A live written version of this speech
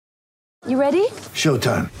You ready?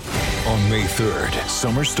 Showtime. On May 3rd,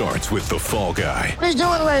 summer starts with The Fall Guy. Let's do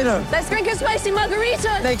it later. Let's drink a spicy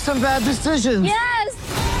margarita. Make some bad decisions. Yes!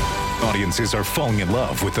 Audiences are falling in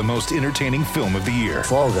love with the most entertaining film of the year.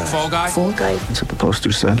 Fall Guy. Fall Guy? Fall guy. That's what the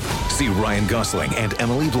poster said. See Ryan Gosling and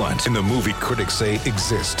Emily Blunt in the movie critics say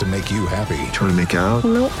exists to make you happy. Trying to make it out?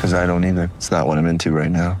 Nope. Because I don't either. It's not what I'm into right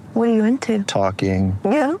now. What are you into? Talking.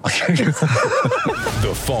 Yeah.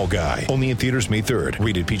 The Fall Guy. Only in theaters May 3rd.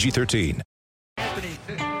 Rated PG-13. Anthony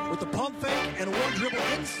with the pump fake and one dribble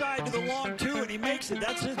inside to the long two, and he makes it.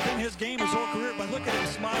 That's been his game his whole career. But look at him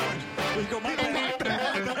smiling. We go, my bad.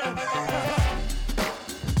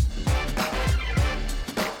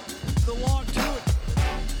 The long two.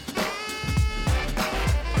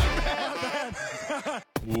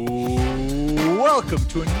 Welcome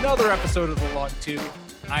to another episode of The Long Two.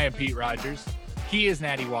 I am Pete Rogers. He is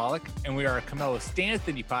Natty Wallach, and we are a Carmelo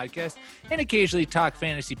Stanthony podcast and occasionally talk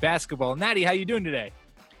fantasy basketball. Natty, how you doing today?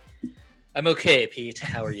 I'm okay, Pete.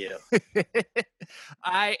 How are you?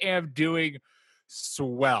 I am doing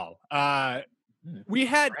swell. I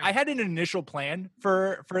had an initial plan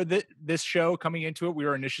for this show coming into it. We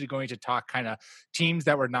were initially going to talk kind of teams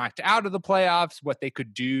that were knocked out of the playoffs, what they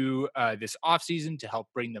could do this offseason to help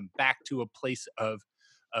bring them back to a place of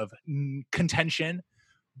contention.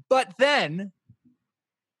 But then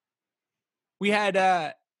we had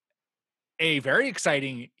a very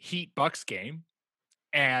exciting Heat Bucks game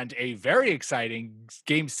and a very exciting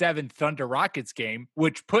Game 7 Thunder Rockets game,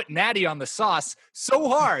 which put Natty on the sauce so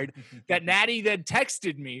hard that Natty then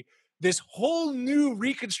texted me this whole new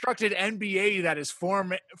reconstructed NBA that is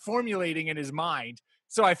formulating in his mind.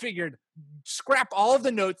 So I figured, scrap all of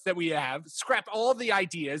the notes that we have, scrap all of the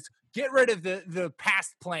ideas, get rid of the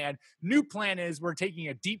past plan. New plan is we're taking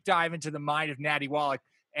a deep dive into the mind of Natty Wallach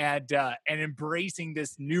and embracing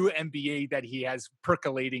this new NBA that he has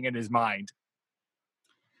percolating in his mind.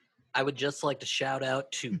 I would just like to shout out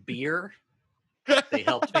to Beer. They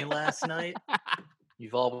helped me last night.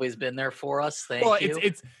 You've always been there for us. Thank you.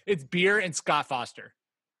 It's Beer and Scott Foster.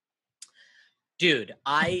 Dude,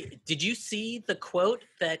 did you see the quote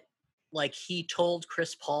that he told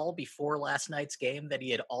Chris Paul before last night's game that he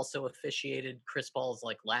had also officiated Chris Paul's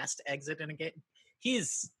last exit in a game?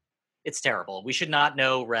 It's terrible. We should not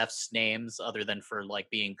know refs' names other than for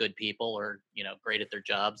being good people or, great at their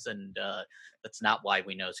jobs. And that's not why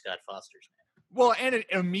we know Scott Foster's name. Well, and it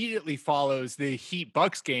immediately follows the Heat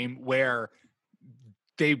Bucks game where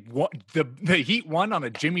they won, the Heat won on a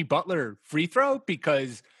Jimmy Butler free throw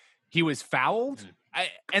because he was fouled.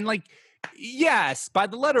 Yes, by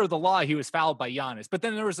the letter of the law, he was fouled by Giannis. But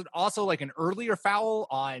then there was also an earlier foul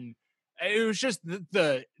on. It was just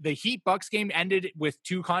the Heat Bucks game ended with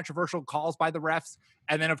two controversial calls by the refs.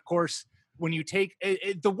 And then, of course, when you take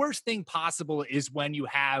the worst thing possible is when you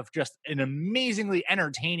have just an amazingly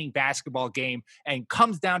entertaining basketball game and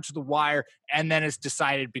comes down to the wire and then it's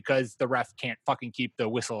decided because the ref can't fucking keep the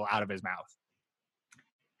whistle out of his mouth.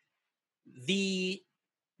 The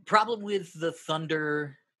problem with the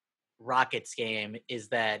Thunder Rockets game is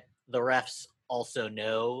that the refs also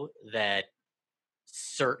know that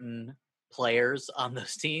certain players on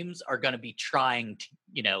those teams are going to be trying to,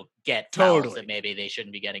 get fouls that maybe they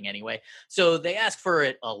shouldn't be getting anyway. So they ask for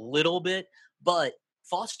it a little bit, but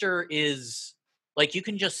Foster is you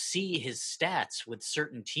can just see his stats with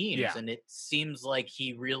certain teams. Yeah. And it seems like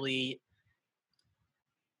he really,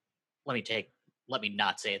 let me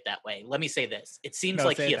not say it that way. Let me say this. It seems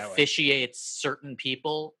like he officiates certain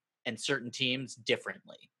people and certain teams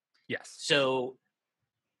differently. Yes. So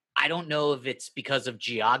I don't know if it's because of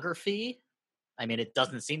geography. I mean, it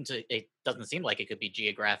doesn't seem like it could be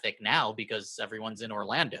geographic now because everyone's in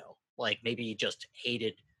Orlando. Maybe he just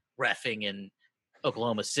hated reffing in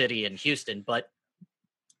Oklahoma City and Houston, but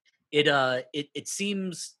it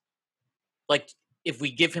seems like if we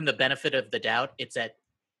give him the benefit of the doubt,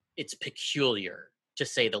 it's peculiar to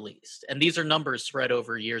say the least. And these are numbers spread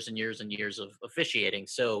over years and years and years of officiating.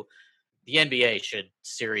 So the NBA should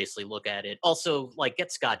seriously look at it. Also,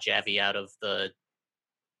 get Scott Javie out of the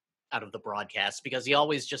broadcast because he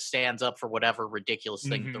always just stands up for whatever ridiculous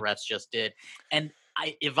thing the refs just did. And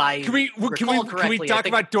can we talk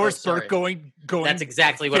about Doris Burke going? That's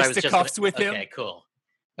exactly what I was just with him. Okay, cool.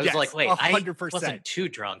 I was wait, 100%. I wasn't too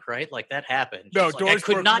drunk, right? That happened. No, I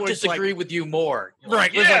could not disagree with you more.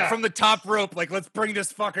 Right, it was from the top rope, let's bring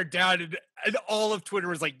this fucker down, and all of Twitter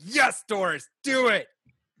was like, yes, Doris, do it.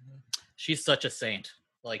 She's such a saint.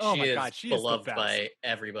 She is beloved by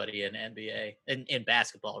everybody in NBA and in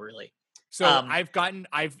basketball, really. So I've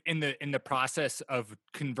in the process of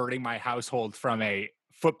converting my household from a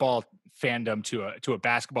football fandom to a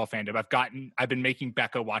basketball fandom. I've been making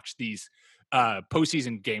Becca watch these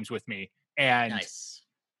postseason games with me, and Nice.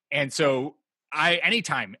 and so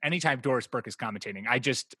anytime Doris Burke is commentating,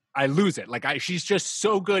 I lose it. Like she's just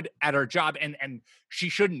so good at her job, and she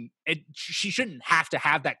shouldn't have to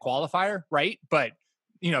have that qualifier, right? But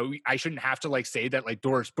I shouldn't have to like say that like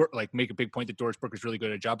Doris Burke, like make a big point that Doris Burke is really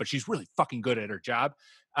good at her job, but she's really fucking good at her job.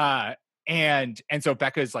 And so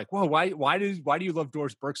Becca is like, whoa, why do you love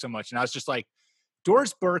Doris Burke so much? And I was just like,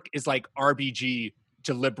 Doris Burke is like RBG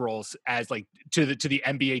to liberals as like to the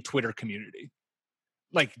NBA Twitter community.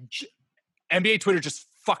 Like NBA Twitter just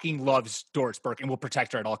fucking loves Doris Burke and will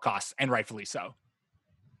protect her at all costs, and rightfully so.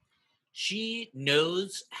 She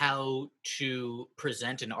knows how to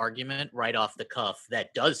present an argument right off the cuff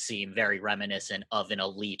that does seem very reminiscent of an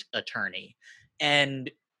elite attorney.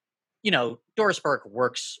 And, Doris Burke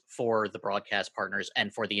works for the broadcast partners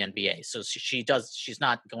and for the NBA. So she's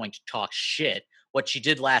not going to talk shit. What she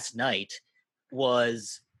did last night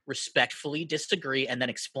was respectfully disagree and then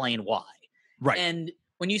explain why. Right. And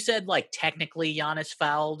when you said like technically Giannis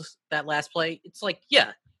fouled that last play, it's like,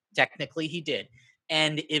 yeah, technically he did.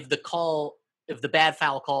 And if the bad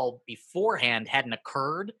foul call beforehand hadn't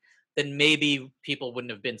occurred, then maybe people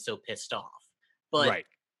wouldn't have been so pissed off. But right.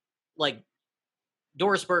 Like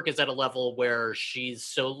Doris Burke is at a level where she's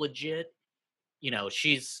so legit,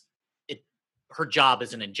 her job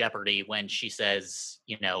isn't in jeopardy when she says,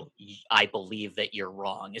 I believe that you're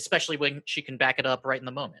wrong, especially when she can back it up right in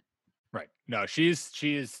the moment. Right. No, she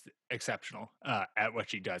is exceptional at what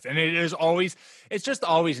she does. And it's just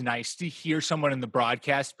always nice to hear someone in the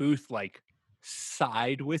broadcast booth like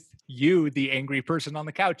side with you, the angry person on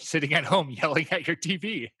the couch sitting at home yelling at your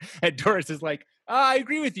TV. And Doris is like, I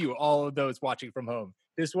agree with you, all of those watching from home.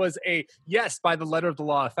 This was a yes by the letter of the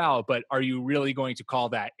law, a foul, but are you really going to call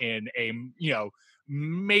that in a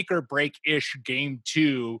make or break ish game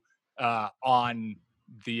 2 on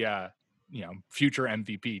the future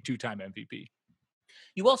MVP, 2-time MVP?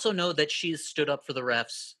 You also know that she's stood up for the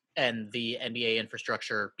refs and the NBA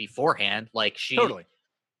infrastructure beforehand. Like Totally.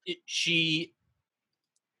 She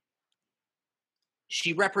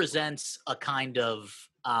represents a kind of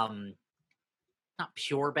not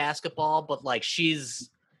pure basketball, but like she's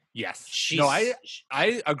no, I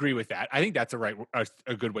agree with that. I think that's a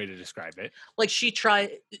good way to describe it. Like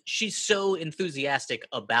she's so enthusiastic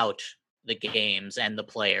about the games and the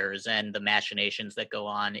players and the machinations that go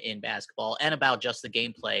on in basketball and about just the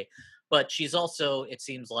gameplay. But she's also, it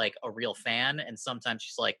seems like, a real fan. And sometimes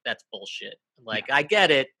she's like, that's bullshit. Like, yeah. I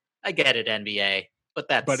get it, NBA.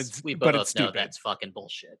 But we both know that's fucking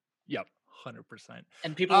bullshit. Yep. 100%.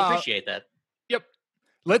 And people appreciate that. Yep.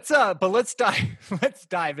 Let's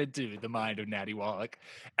dive into the mind of Natty Wallach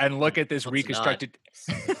and look at this reconstructed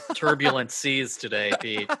turbulent seas today,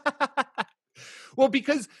 Pete. Well,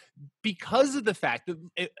 because of the fact that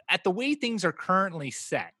at the way things are currently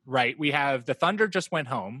set, right? We have the Thunder just went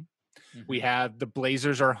home. Mm-hmm. We have the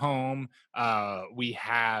Blazers are home. We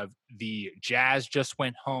have the Jazz just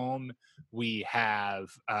went home. We have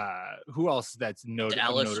who else that's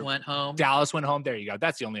Dallas went home. Dallas went home. There you go.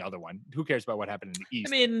 That's the only other one. Who cares about what happened in the East?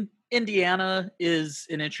 I mean, Indiana is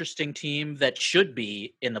an interesting team that should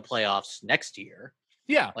be in the playoffs next year.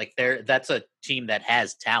 Yeah. Like that's a team that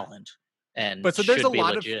has talent. But so there's a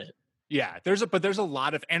lot legit. of there's a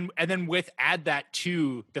lot of and then add that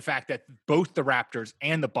to the fact that both the Raptors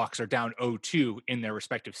and the Bucks are down 0-2 in their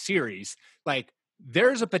respective series. Like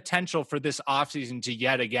there's a potential for this offseason to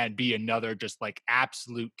yet again be another just like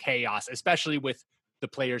absolute chaos, especially with the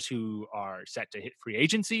players who are set to hit free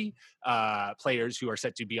agency, players who are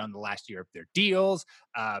set to be on the last year of their deals,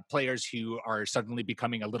 players who are suddenly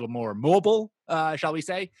becoming a little more mobile, shall we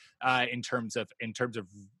say, in terms of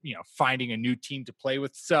finding a new team to play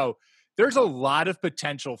with. So there's a lot of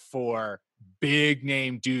potential for big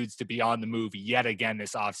name dudes to be on the move yet again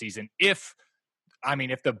this offseason. If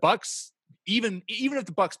the Bucks, even if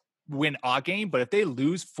the Bucks win a game, but if they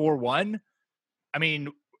lose 4-1, I mean,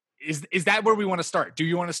 is that where we want to start? Do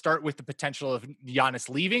you want to start with the potential of Giannis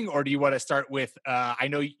leaving, or do you want to start with? I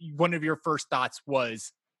know one of your first thoughts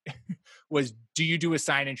was do you do a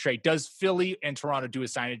sign and trade? Does Philly and Toronto do a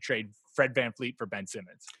sign and trade? Fred VanVleet for Ben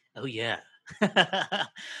Simmons. Oh yeah. Fred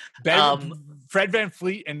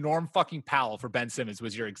VanVleet and Norm fucking Powell for Ben Simmons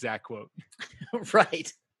was your exact quote.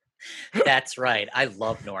 Right. That's right. I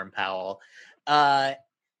love Norm Powell. Ben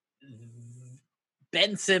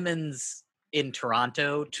Simmons in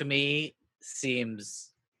Toronto, to me, seems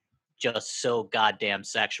just so goddamn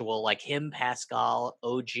sexual. Like him, Pascal,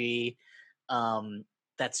 OG.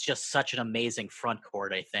 That's just such an amazing front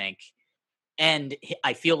court, I think. And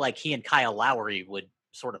I feel like he and Kyle Lowry would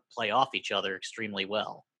sort of play off each other extremely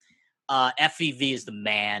well. FVV is the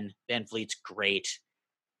man. Van Vliet's great.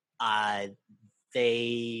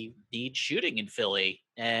 They need shooting in Philly,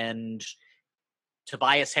 and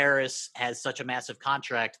Tobias Harris has such a massive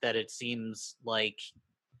contract that it seems like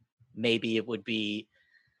maybe it would be,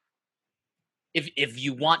 if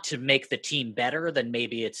you want to make the team better, then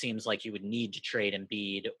maybe it seems like you would need to trade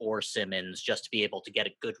Embiid or Simmons just to be able to get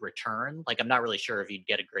a good return. Like, I'm not really sure if you'd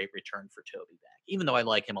get a great return for Toby back, even though I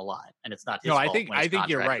like him a lot, and it's not his fault. I think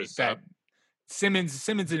you're right that Simmons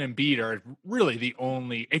and Embiid are really the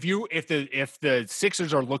only, if the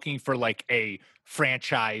Sixers are looking for like a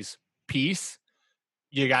franchise piece,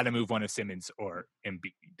 you got to move one of Simmons or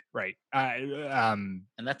Embiid, right? And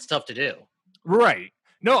that's tough to do. Right.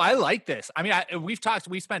 No, I like this. I mean, we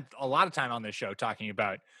spent a lot of time on this show talking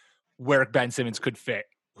about where Ben Simmons could fit,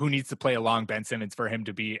 who needs to play along Ben Simmons for him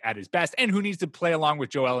to be at his best, and who needs to play along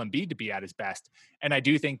with Joel Embiid to be at his best. And I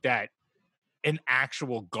do think that an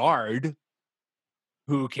actual guard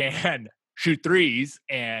who can shoot threes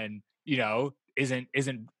and,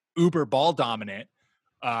 isn't uber ball dominant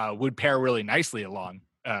would pair really nicely along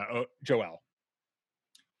Joel.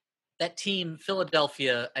 That team,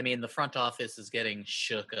 Philadelphia, I mean, the front office is getting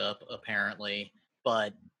shook up, apparently,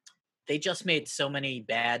 but they just made so many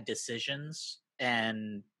bad decisions.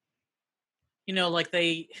 And, like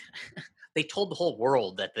they told the whole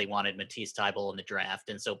world that they wanted Matisse Thybulle in the draft.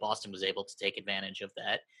 And so Boston was able to take advantage of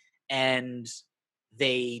that. And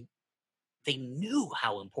they knew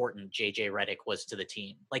how important JJ Redick was to the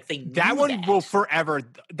team. Like, they knew that one will forever,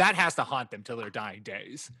 that has to haunt them till their dying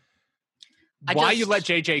days. Why you let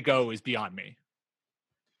JJ go is beyond me.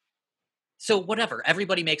 So whatever,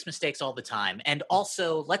 everybody makes mistakes all the time. And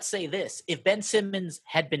also, let's say this, if Ben Simmons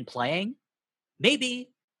had been playing,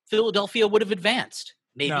 maybe Philadelphia would have advanced.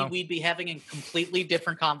 Maybe we'd be having a completely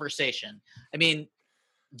different conversation. I mean,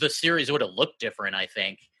 the series would have looked different, I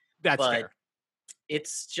think. That's fair.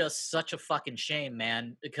 It's just such a fucking shame,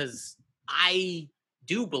 man, because I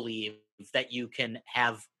do believe that you can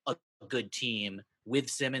have a good team with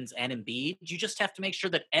Simmons and Embiid. You just have to make sure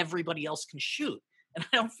that everybody else can shoot. And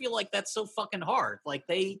I don't feel like that's so fucking hard. Like,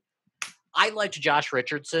 I liked Josh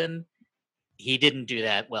Richardson. He didn't do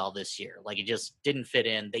that well this year. Like, he just didn't fit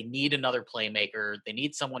in. They need another playmaker. They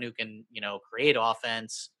need someone who can, create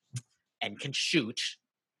offense and can shoot.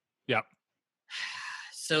 Yep.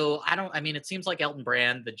 So it seems like Elton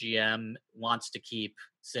Brand, the GM, wants to keep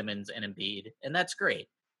Simmons and Embiid, and that's great.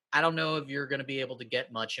 I don't know if you're going to be able to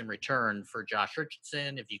get much in return for Josh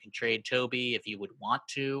Richardson, if you can trade Toby, if you would want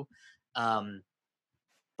to.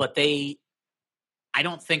 But I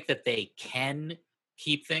don't think that they can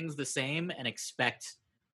keep things the same and expect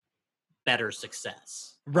better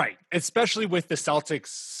success. Right. Especially with the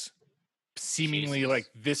Celtics seemingly like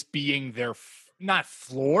this being their, not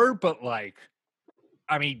floor, but like,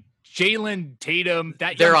 I mean, Jalen, Tatum,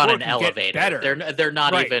 they're on an elevator. They're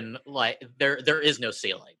not even like there is no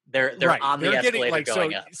ceiling. They're right. On the escalator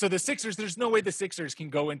going up. So the Sixers, there's no way the Sixers can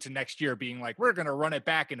go into next year being like, we're going to run it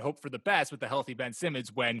back and hope for the best with the healthy Ben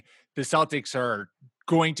Simmons when the Celtics are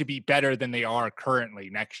going to be better than they are currently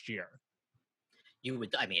next year.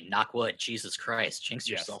 Knock wood, Jesus Christ, jinx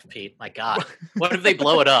yourself, Pete. My God. What if they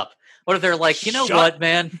blow it up? What if they're like, what,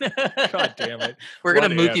 man? God damn it. We're going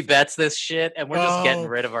to Mookie Betts this shit, and we're just getting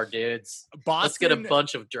rid of our dudes. Boston, let's get a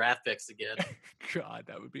bunch of draft picks again. God,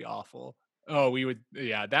 that would be awful. Oh,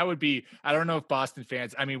 that would be, I don't know if Boston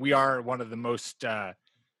fans, we are one of the most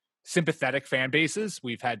sympathetic fan bases.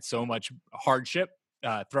 We've had so much hardship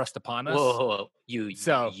thrust upon us. Whoa. You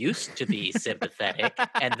used to be sympathetic,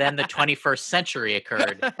 and then the 21st century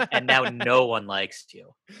occurred, and now no one likes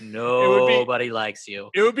you. Nobody likes you.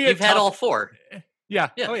 It would be You've had all four. Yeah.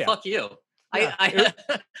 Fuck you. Yeah.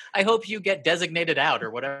 I hope you get designated out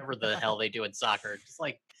or whatever the hell they do in soccer. Just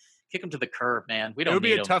like kick them to the curb, man. We don't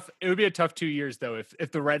need them. It would be a tough 2 years though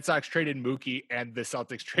if the Red Sox traded Mookie and the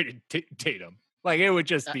Celtics traded Tatum. Like, it would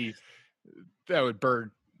just be that would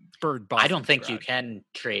burn Boston. I don't think you can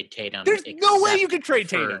trade Tatum. There's no way you can trade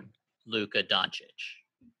Tatum. Luka Doncic.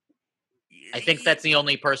 I think that's the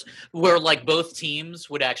only person where like both teams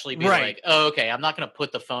would actually be like, oh, okay, I'm not going to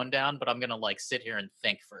put the phone down, but I'm going to like sit here and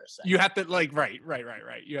think for a second. You have to like, right.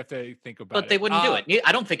 You have to think about it. But they wouldn't do it.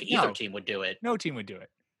 I don't think either team would do it. No team would do it.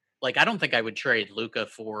 Like, I don't think I would trade Luka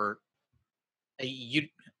for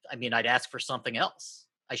I'd ask for something else.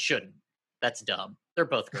 I shouldn't. That's dumb. They're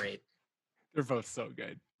both great. They're both so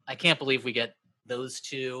good. I can't believe we get those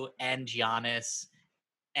two and Giannis.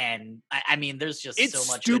 And there's just so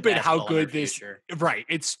much. It's stupid how good this. Right.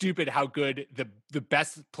 It's stupid how good the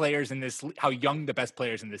best players in this, how young the best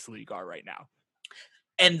players in this league are right now.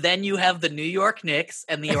 And then you have the New York Knicks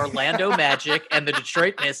and the Orlando Magic and the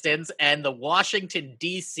Detroit Pistons and the Washington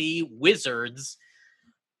D.C. Wizards.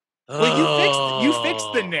 Well, you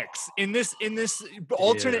fixed the Knicks in this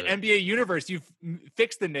alternate NBA universe. You've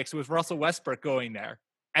fixed the Knicks with Russell Westbrook going there,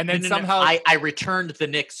 and then somehow I returned the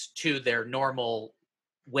Knicks to their normal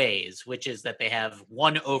ways, which is that they have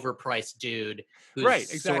one overpriced dude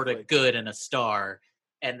who's sort of good and a star,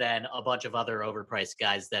 and then a bunch of other overpriced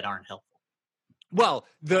guys that aren't helpful. Well,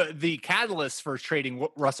 the catalyst for trading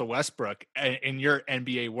Russell Westbrook in your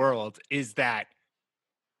NBA world is that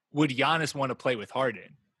would Giannis want to play with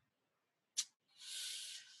Harden?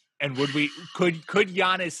 And could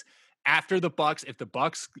Giannis, after the Bucks, if the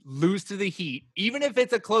Bucks lose to the Heat, even if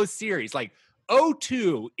it's a close series, like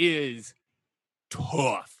 0-2 is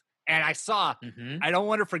tough. And I saw, I don't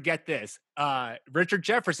want to forget this, Richard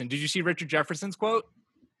Jefferson. Did you see Richard Jefferson's quote?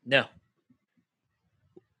 No.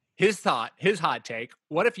 His hot take,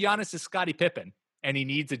 what if Giannis is Scottie Pippen and he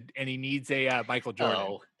needs a Michael Jordan?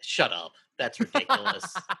 Oh, shut up. That's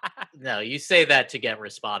ridiculous. No, you say that to get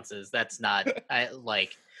responses. That's not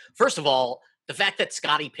first of all, the fact that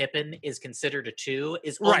Scottie Pippen is considered a 2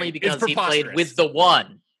 is only because he played with the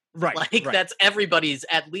 1. Right. That's everybody's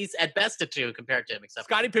at least at best a 2 compared to him, except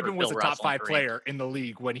Scottie Pippen was a top 5 3. player in the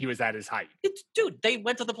league when he was at his height. Dude, they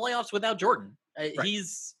went to the playoffs without Jordan.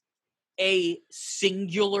 He's a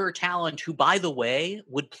singular talent who, by the way,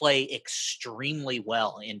 would play extremely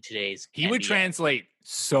well in today's He NBA. would translate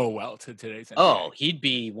so well to today's NBA. Oh, he'd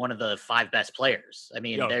be one of the 5 best players. I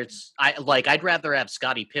mean, I'd rather have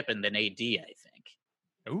Scottie Pippen than AD, I think.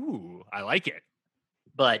 Ooh, I like it.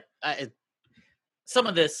 But some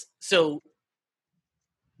of this, so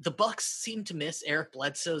the Bucks seem to miss Eric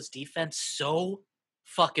Bledsoe's defense so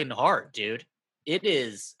fucking hard, dude. It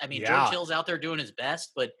is. I mean, George Hill's out there doing his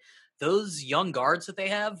best, but those young guards that they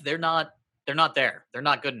have, they're not there. They're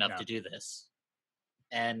not good enough to do this.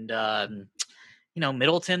 And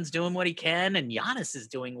Middleton's doing what he can, and Giannis is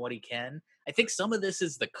doing what he can. I think some of this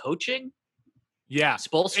is the coaching. Yeah,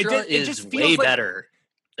 Spoelstra is way better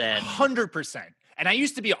than 100%. And I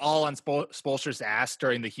used to be all on Spoelstra's ass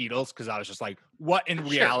during the Heatles because I was just like, "What in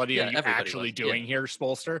reality are you actually doing here,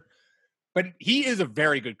 Spoelstra?" But he is a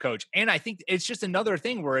very good coach, and I think it's just another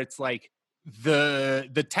thing where it's like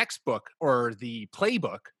the textbook or the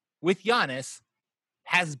playbook with Giannis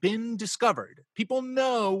has been discovered. People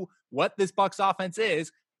know what this Bucks offense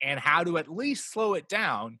is and how to at least slow it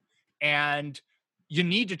down. And you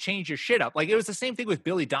need to change your shit up. Like it was the same thing with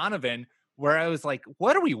Billy Donovan, where I was like,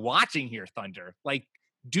 what are we watching here, Thunder? Like,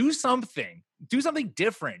 do something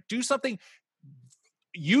different. Do something.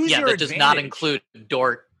 Use your that advantage. Does not include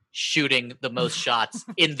Dort shooting the most shots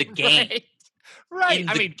in the game. Right.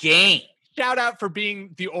 I mean, game. Shout out for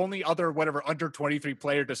being the only other under 23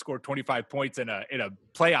 player to score 25 points in a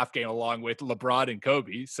playoff game along with LeBron and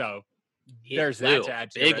Kobe. So there's that to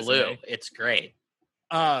add to Big your Lou. resume. It's great.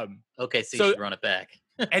 Okay, so you should run it back.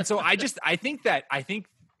 And so I think that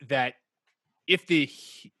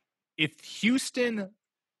if Houston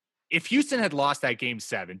had lost that game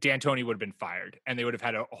 7, D'Antoni would have been fired and they would have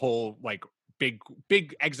had a whole like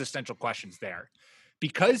big existential questions there.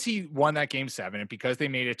 Because he won that game 7 and because they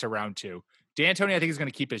made it to round 2, D'Antoni I think is going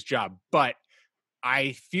to keep his job, but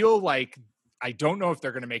I feel like I don't know if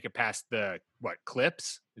they're going to make it past the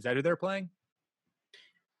Clips. Is that who they're playing?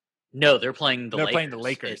 No, they're playing the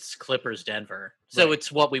Lakers. It's Clippers Denver. So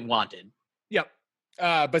It's what we wanted. Yep.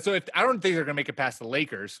 But so I don't think they're going to make it past the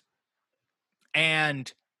Lakers.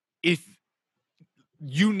 And if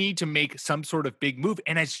you need to make some sort of big move,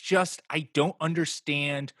 and it's just, I don't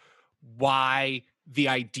understand why the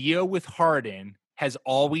idea with Harden has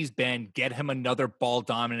always been get him another ball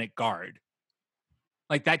dominant guard.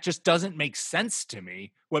 Like that just doesn't make sense to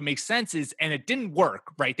me. What makes sense is, and it didn't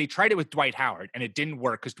work, right? They tried it with Dwight Howard and it didn't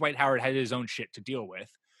work because Dwight Howard had his own shit to deal with.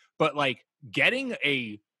 But like getting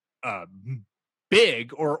a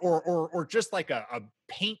big or just like a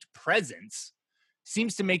paint presence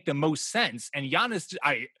seems to make the most sense. And Giannis,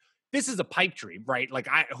 this is a pipe dream, right? Like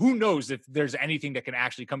who knows if there's anything that can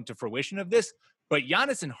actually come to fruition of this, but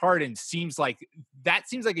Giannis and Harden seems like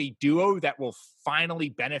a duo that will finally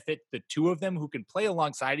benefit the two of them who can play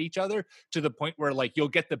alongside each other to the point where like you'll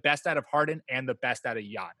get the best out of Harden and the best out of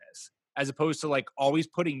Giannis, as opposed to like always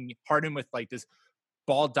putting Harden with like this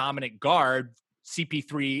ball dominant guard,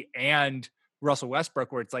 CP3 and Russell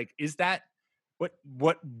Westbrook, where it's like, is that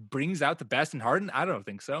what brings out the best in Harden? I don't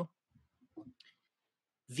think so.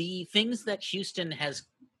 The things that Houston has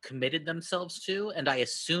committed themselves to, and I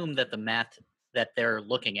assume that the math that they're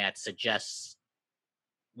looking at suggests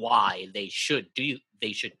why they should do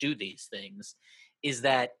these things, is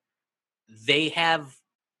that they have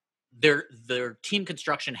their team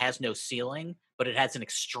construction has no ceiling, but it has an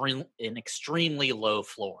extremely low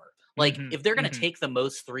floor. Like if they're going to take the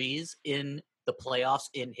most threes in the playoffs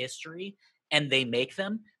in history and they make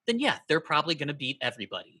them, then yeah, they're probably going to beat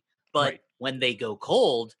everybody. But when they go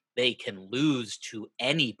cold, they can lose to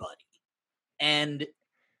anybody. And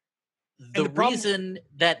the reason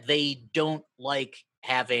that they don't like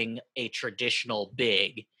having a traditional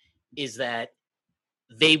big is that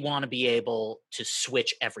they want to be able to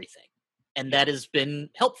switch everything. And that has been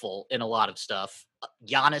helpful in a lot of stuff.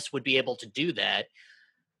 Giannis would be able to do that.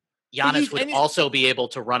 Giannis would also be able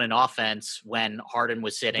to run an offense when Harden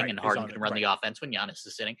was sitting, and Harden can run the offense when Giannis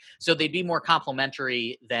is sitting. So they'd be more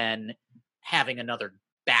complementary than having another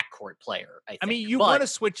backcourt player, I think. I mean, you want to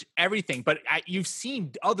switch everything, but you've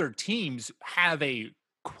seen other teams have a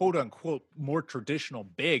quote-unquote more traditional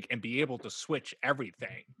big and be able to switch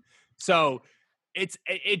everything. So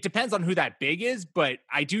it depends on who that big is, but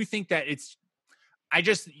I do think that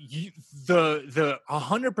the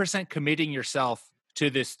 100% committing yourself to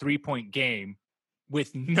this 3-point game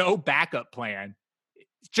with no backup plan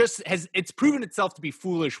it's proven itself to be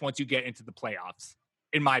foolish once you get into the playoffs,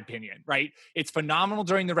 in my opinion, right? It's phenomenal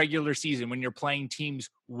during the regular season when you're playing teams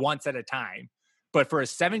once at a time. But for a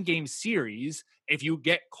 7-game series, if you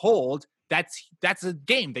get cold, that's a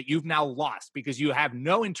game that you've now lost because you have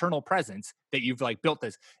no internal presence that you've like built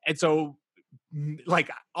this. And so like,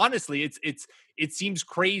 honestly, it seems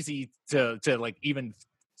crazy to like even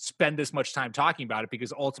spend this much time talking about it,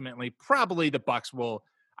 because ultimately probably the Bucks will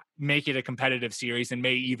make it a competitive series and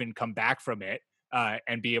may even come back from it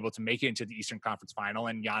and be able to make it into the Eastern Conference Final.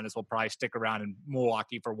 And Giannis will probably stick around in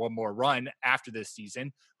Milwaukee for one more run after this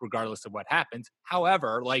season, regardless of what happens.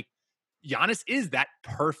 However, like, Giannis is that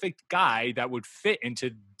perfect guy that would fit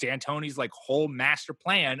into D'Antoni's like whole master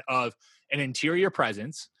plan of an interior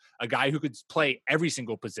presence, a guy who could play every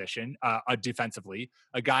single position defensively,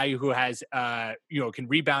 a guy who has, can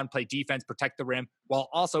rebound, play defense, protect the rim, while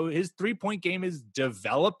also his 3-point game is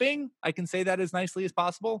developing. I can say that as nicely as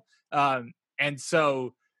possible. And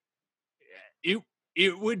so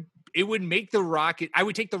it would make the Rockets, I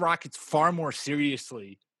would take the Rockets far more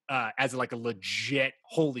seriously as like a legit,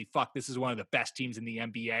 holy fuck, this is one of the best teams in the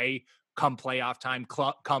NBA come playoff time,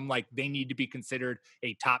 come like they need to be considered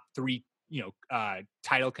a top 3,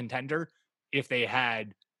 title contender. If they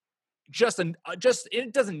had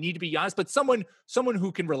it doesn't need to be Giannis, but someone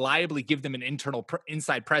who can reliably give them an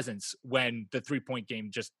inside presence when the 3-point game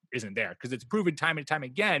just isn't there, because it's proven time and time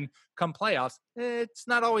again, come playoffs, it's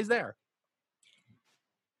not always there.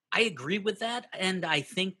 I agree with that, and I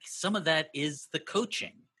think some of that is the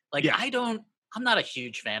coaching. Like, I'm not a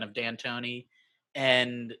huge fan of D'Antoni,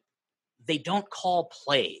 and they don't call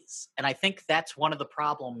plays. And I think that's one of the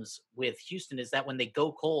problems with Houston, is that when they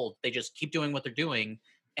go cold, they just keep doing what they're doing.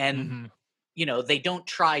 And, they don't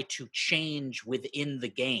try to change within the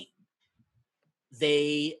game.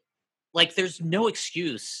 There's no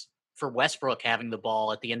excuse for Westbrook having the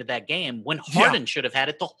ball at the end of that game when Harden should have had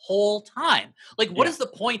it the whole time. Like, what is the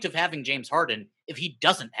point of having James Harden if he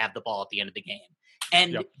doesn't have the ball at the end of the game?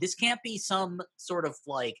 And this can't be some sort of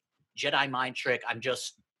like Jedi mind trick. I'm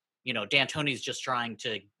just, D'Antoni's just trying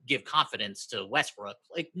to give confidence to Westbrook.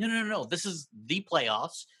 Like, no. This is the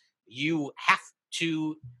playoffs. You have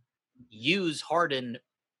to use Harden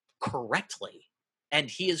correctly. And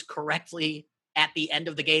he is correctly at the end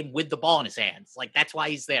of the game with the ball in his hands. Like, that's why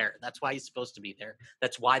he's there. That's why he's supposed to be there.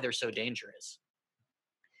 That's why they're so dangerous.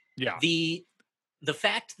 Yeah. The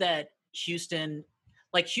fact that Houston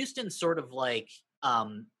sort of like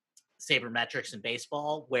sabermetrics in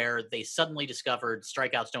baseball, where they suddenly discovered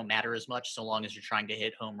strikeouts don't matter as much so long as you're trying to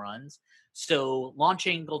hit home runs. So launch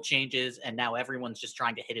angle changes, and now everyone's just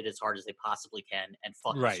trying to hit it as hard as they possibly can and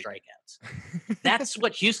fuck the strikeouts. That's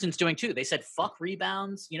what Houston's doing too. They said, fuck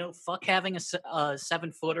rebounds, fuck having a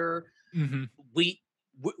 7-footer. Mm-hmm.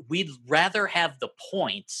 We'd rather have the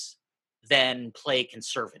points than play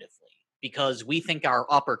conservatively, because we think our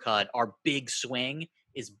uppercut, our big swing,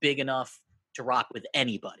 is big enough to rock with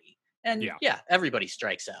anybody. And everybody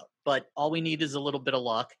strikes out, but all we need is a little bit of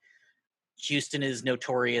luck. Houston is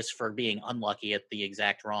notorious for being unlucky at the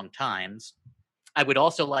exact wrong times. I would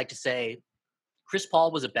also like to say Chris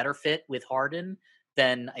Paul was a better fit with Harden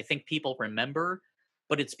than I think people remember,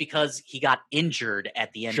 but it's because he got injured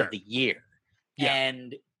at the end of the year. Yeah.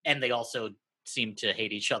 And they also seemed to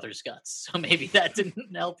hate each other's guts. So maybe that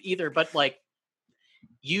didn't help either. But like,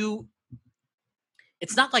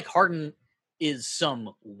 it's not like Harden is some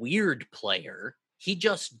weird player. He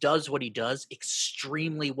just does what he does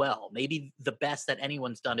extremely well. Maybe the best that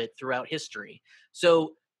anyone's done it throughout history.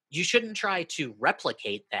 So you shouldn't try to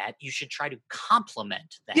replicate that. You should try to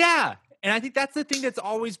complement that. Yeah. And I think that's the thing that's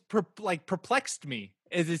always perplexed me,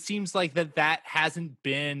 is it seems like that hasn't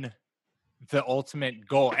been the ultimate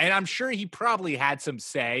goal. And I'm sure he probably had some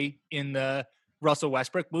say in the Russell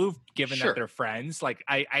Westbrook move, given that they're friends. Like,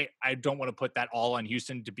 I don't want to put that all on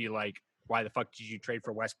Houston to be like, why the fuck did you trade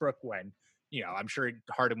for Westbrook when, I'm sure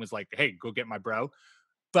Harden was like, hey, go get my bro.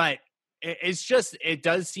 But it's just, it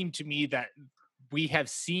does seem to me that we have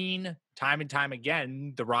seen time and time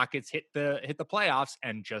again, the Rockets hit the playoffs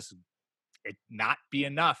and just it not be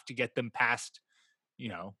enough to get them past,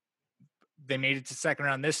 they made it to second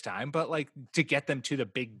round this time, but like to get them to the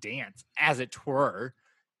big dance, as it were.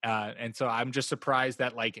 And so I'm just surprised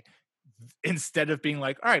that, like, instead of being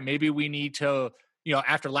like, all right, maybe we need to,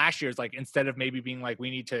 after last year's, like, instead of maybe being like, we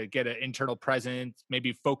need to get an internal presence,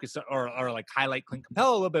 maybe focus or like highlight Clint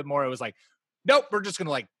Capella a little bit more. It was like, nope, we're just going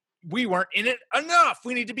to, like, we weren't in it enough.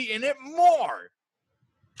 We need to be in it more.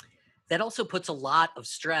 That also puts a lot of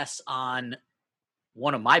stress on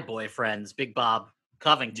one of my boyfriends, Big Bob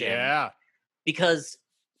Covington. Yeah. Because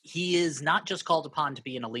he is not just called upon to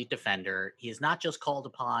be an elite defender. He is not just called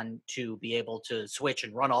upon to be able to switch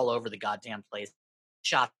and run all over the goddamn place.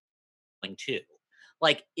 Shot too.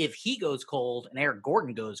 Like, if he goes cold and Eric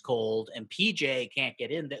Gordon goes cold and PJ can't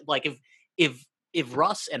get in, like if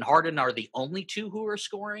Russ and Harden are the only two who are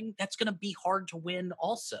scoring, that's going to be hard to win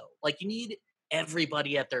also. Like, you need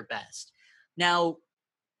everybody at their best. Now,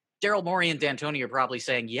 Daryl Morey and D'Antoni are probably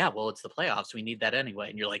saying, yeah, well, it's the playoffs. We need that anyway.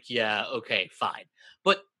 And you're like, yeah, okay, fine.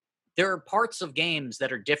 But there are parts of games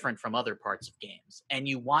that are different from other parts of games. And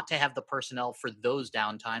you want to have the personnel for those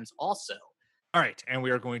downtimes also. All right. And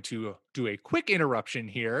we are going to do a quick interruption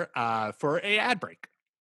here for a ad break.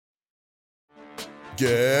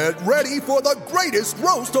 Get ready for the greatest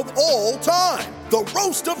roast of all time. The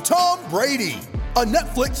Roast of Tom Brady. A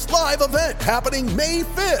Netflix live event happening May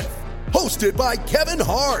 5th. Hosted by Kevin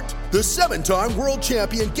Hart, the 7-time world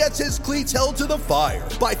champion gets his cleats held to the fire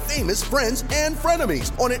by famous friends and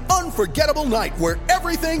frenemies on an unforgettable night where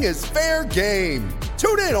everything is fair game.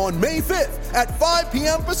 Tune in on May 5th at 5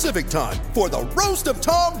 p.m. Pacific time for the Roast of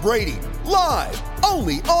Tom Brady, live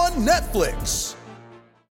only on Netflix.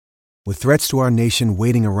 With threats to our nation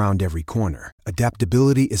waiting around every corner,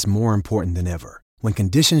 adaptability is more important than ever. When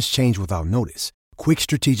conditions change without notice, quick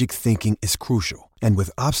strategic thinking is crucial. And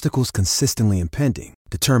with obstacles consistently impending,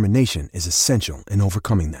 determination is essential in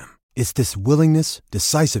overcoming them. It's this willingness,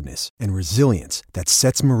 decisiveness, and resilience that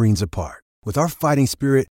sets Marines apart. With our fighting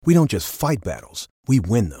spirit, we don't just fight battles, we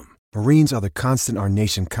win them. Marines are the constant our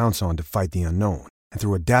nation counts on to fight the unknown. And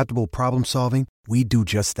through adaptable problem solving, we do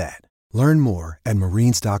just that. Learn more at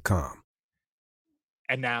Marines.com.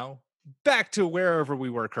 And now, back to wherever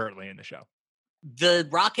we were currently in the show. The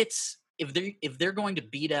Rockets, if they're going to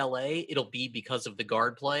beat LA, it'll be because of the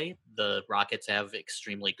guard play. The Rockets have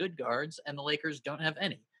extremely good guards, and the Lakers don't have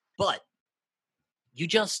any. But you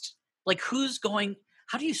just, like,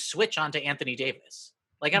 how do you switch onto Anthony Davis?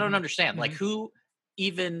 Like, I don't understand. Like, who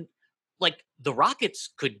even, like, the Rockets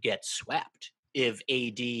could get swept if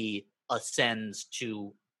AD ascends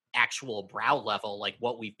to actual brow level, like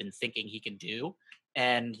what we've been thinking he can do.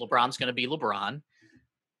 And LeBron's going to be LeBron.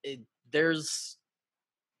 There's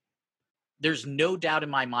no doubt in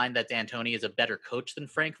my mind that D'Antoni is a better coach than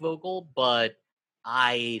Frank Vogel, but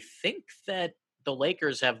I think that the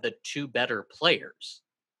Lakers have the two better players.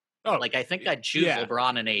 Oh, like, I think I'd choose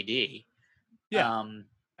LeBron and AD. Yeah.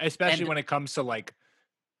 Especially when it comes to, like,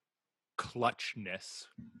 clutchness.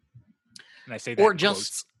 And I say that or in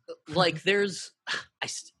just quotes. Like, there's,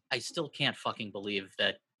 I still can't fucking believe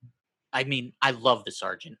that. I mean, I love the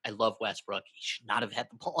Sergeant. I love Westbrook. He should not have had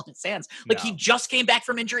the ball in his hands. Like, he just came back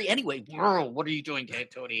from injury anyway. What are you doing,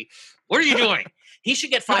 D'Antoni? What are you doing? He should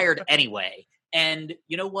get fired anyway. And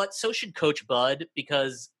you know what? So should Coach Bud,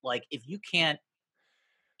 because, like, if you can't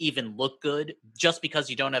even look good just because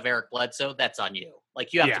you don't have Eric Bledsoe, that's on you.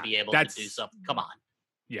 Like, you have to be able to do something. Come on.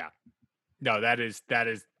 Yeah. No, that is.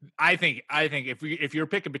 I think if you're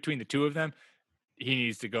picking between the two of them, he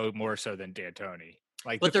needs to go more so than D'Antoni.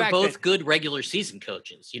 Like, but they're both good regular season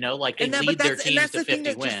coaches, like they lead their teams to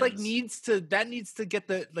 50 wins. Just, like, needs to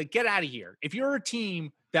get out of here. If you're a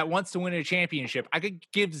team that wants to win a championship, I could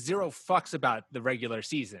give zero fucks about the regular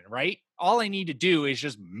season, right? All I need to do is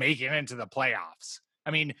just make it into the playoffs. I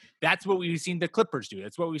mean, that's what we've seen the Clippers do.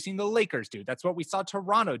 That's what we've seen the Lakers do. That's what we saw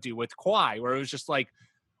Toronto do with Kawhi, where it was just like,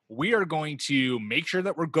 we are going to make sure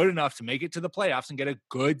that we're good enough to make it to the playoffs and get a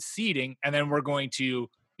good seeding. And then we're going to,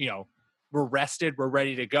 we're rested, we're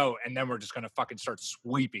ready to go. And then we're just going to fucking start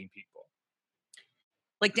sweeping people.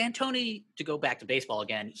 like D'Antoni, to go back to baseball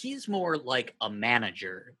again, he's more like a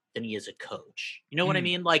manager than he is a coach. You know what I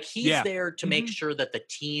mean? Like he's there to make sure that the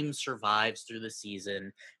team survives through the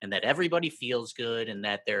season and that everybody feels good and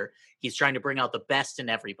that he's trying to bring out the best in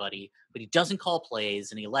everybody, but he doesn't call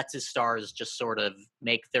plays and he lets his stars just sort of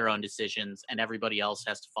make their own decisions and everybody else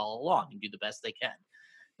has to follow along and do the best they can.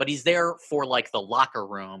 But he's there for like the locker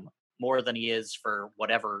room more than he is for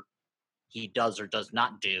whatever he does or does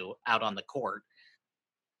not do out on the court.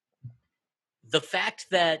 The fact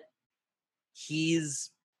that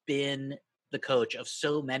he's been the coach of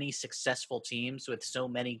so many successful teams with so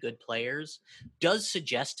many good players does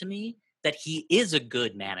suggest to me that he is a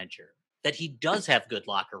good manager, that he does have good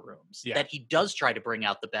locker rooms, that he does try to bring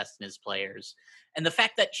out the best in his players. And the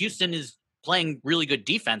fact that Houston is playing really good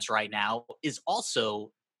defense right now is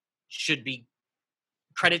also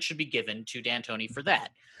credit should be given to D'Antoni for that.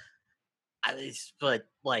 But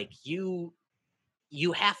like you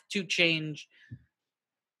have to change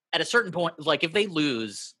at a certain point. Like if they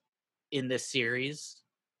lose in this series,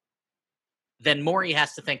 then Morey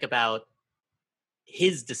has to think about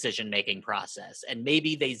his decision-making process. And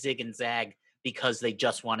maybe they zig and zag because they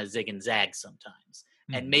just want to zig and zag sometimes.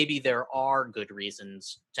 And maybe there are good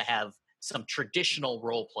reasons to have some traditional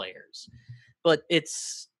role players. But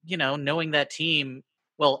it's, knowing that team,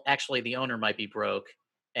 well, actually the owner might be broke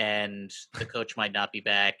and the coach might not be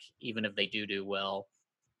back, even if they do well.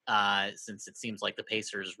 Since it seems like the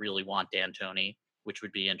Pacers really want D'Antoni, which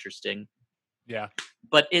would be interesting. Yeah.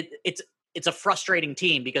 But it's a frustrating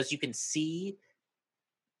team because you can see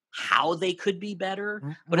how they could be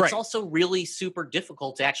better, but it's also really super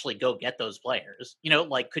difficult to actually go get those players.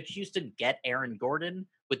 Like could Houston get Aaron Gordon?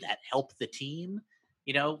 Would that help the team?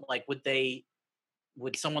 Like would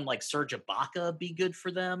someone like Serge Ibaka be good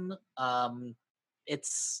for them?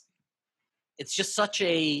 It's just such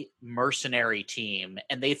a mercenary team,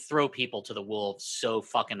 and they throw people to the wolves so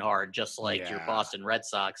fucking hard, just like your Boston Red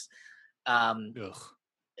Sox.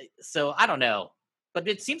 So I don't know, but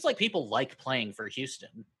it seems like people like playing for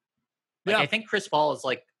Houston. I think Chris Paul is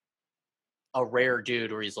like a rare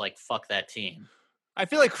dude where he's like, fuck that team. I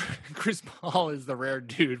feel like Chris Paul is the rare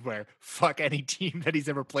dude where fuck any team that he's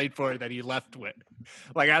ever played for that he left with.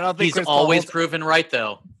 Like, I don't think he's always proven right,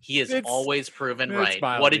 though. He is always proven right.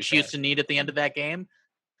 What did Houston need at the end of that game?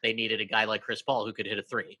 They needed a guy like Chris Paul who could hit a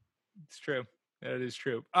three. It's true. That is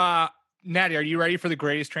true. Natty, are you ready for the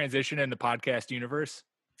greatest transition in the podcast universe?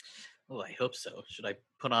 Oh, I hope so. Should I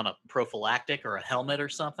put on a prophylactic or a helmet or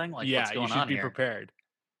something? Like, what's going on here? You should be prepared.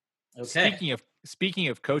 Okay. Speaking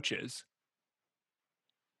of coaches,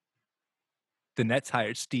 the Nets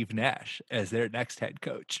hired Steve Nash as their next head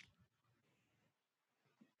coach.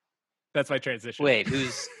 That's my transition. Wait,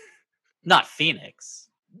 who's not Phoenix?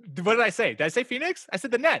 What did I say? Did I say Phoenix? I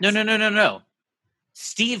said the Nets. No.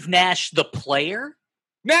 Steve Nash, the player?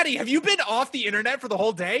 Natty, have you been off the internet for the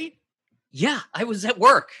whole day? Yeah, I was at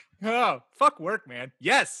work. Oh, fuck work, man.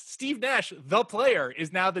 Yes, Steve Nash, the player,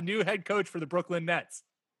 is now the new head coach for the Brooklyn Nets.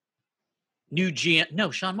 New GM.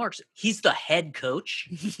 No, Sean Marks. He's the head coach.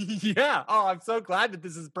 Yeah. Oh, I'm so glad that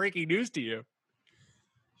this is breaking news to you.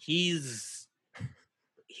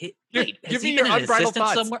 Wait, has he been an assistant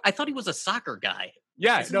somewhere? I thought he was a soccer guy.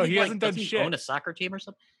 Yeah, no, he hasn't done shit. Own a soccer team or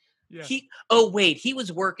something? Yeah. He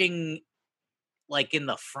was working like in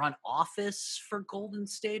the front office for Golden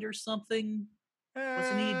State or something.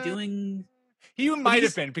 Wasn't he doing? He might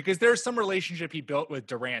have been, because there's some relationship he built with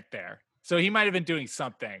Durant there, so he might have been doing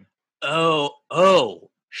something. Oh,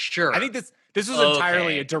 sure. I think this was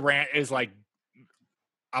entirely a Durant is like,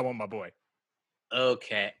 I want my boy.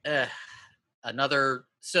 Okay. Another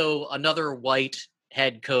white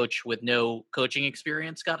head coach with no coaching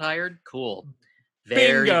experience got hired. Cool.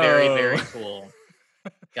 Very, Bingo. very, very cool.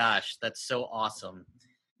 Gosh, that's so awesome.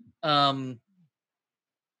 Look,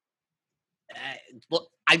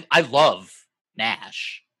 I love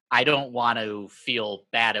Nash. I don't want to feel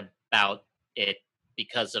bad about it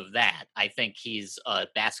because of that. I think he's a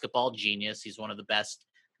basketball genius. He's one of the best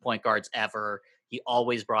point guards ever. He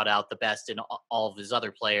always brought out the best in all of his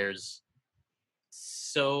other players.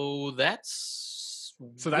 So that's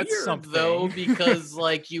weird, something, though, because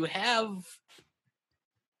like you have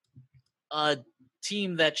a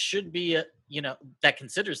team that should be, that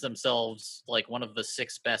considers themselves like one of the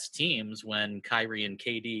 6 best teams when Kyrie and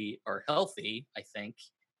KD are healthy. I think.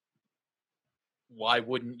 Why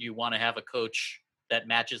wouldn't you want to have a coach that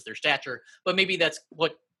matches their stature? But maybe that's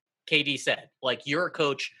what KD said. Like, you're a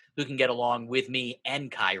coach who can get along with me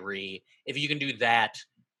and Kyrie. If you can do that,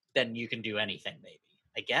 then you can do anything, maybe.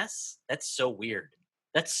 I guess. That's so weird.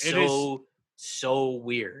 That's so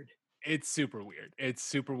weird. It's super weird. It's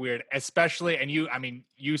super weird, especially, and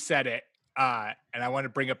you said it, and I want to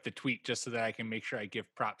bring up the tweet just so that I can make sure I give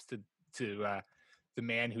props to the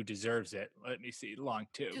man who deserves it. Let me see, long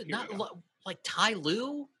two. Dude, like Ty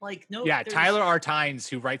Lue? Like, no. Yeah, Tyler R. Tynes,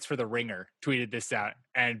 who writes for The Ringer, tweeted this out,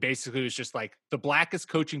 and basically it was just like the blackest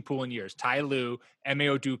coaching pool in years. Ty Lue, Ime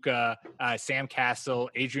Udoka, Sam Castle,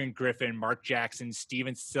 Adrian Griffin, Mark Jackson,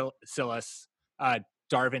 Steven Silas,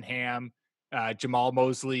 Darvin Ham, Jamal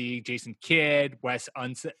Mosley, Jason Kidd, Wes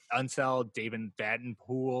Unseld, David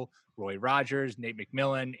Battenpool, Roy Rogers, Nate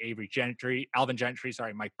McMillan, Alvin Gentry,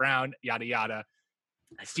 Mike Brown, yada yada.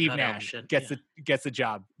 Steve Nash gets the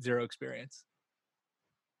job, zero experience.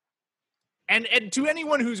 And to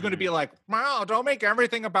anyone who's going to be like, "Wow, don't make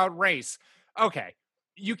everything about race." Okay,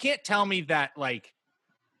 you can't tell me that like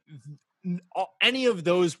any of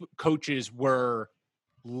those coaches were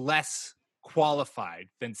less qualified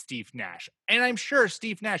than Steve Nash. And I'm sure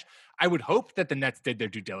Steve Nash, I would hope that the Nets did their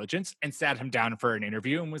due diligence and sat him down for an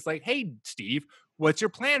interview and was like, "Hey, Steve, what's your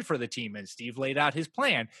plan for the team?" And Steve laid out his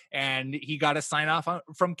plan, and he got a sign off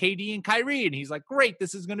from KD and Kyrie. And he's like, "Great,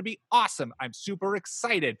 this is going to be awesome. I'm super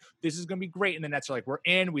excited. This is going to be great." And the Nets are like, "We're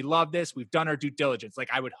in, we love this. We've done our due diligence." Like,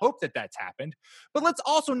 I would hope that that's happened, but let's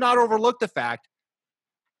also not overlook the fact,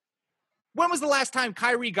 when was the last time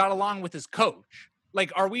Kyrie got along with his coach?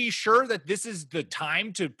 Like, are we sure that this is the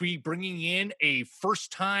time to be bringing in a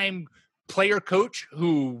first-time player coach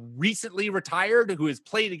who recently retired, who has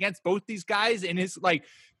played against both these guys? And is like,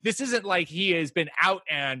 this isn't like he has been out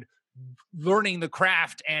and learning the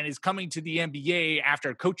craft and is coming to the NBA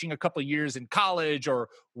after coaching a couple of years in college or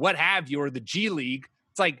what have you, or the G League.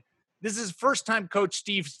 It's like, this is first-time coach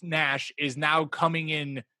Steve Nash is now coming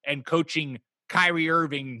in and coaching Kyrie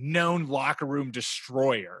Irving, known locker room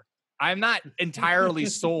destroyer. I'm not entirely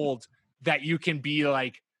sold that you can be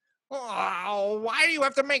like, "Oh, why do you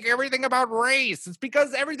have to make everything about race?" It's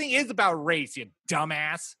because everything is about race, you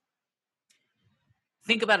dumbass.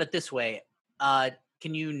 Think about it this way.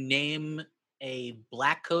 Can you name a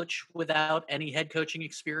black coach without any head coaching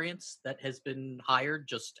experience that has been hired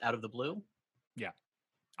just out of the blue? Yeah,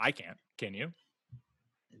 I can't. Can you?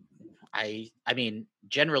 I mean,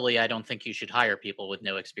 generally, I don't think you should hire people with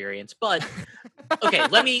no experience, but okay,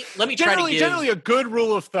 let me try to give generally a good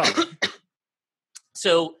rule of thumb.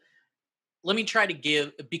 So let me try to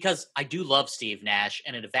give, because I do love Steve Nash,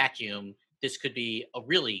 and in a vacuum, this could be a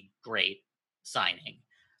really great signing.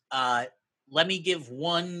 Let me give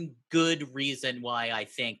one good reason why I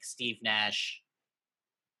think Steve Nash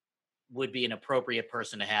would be an appropriate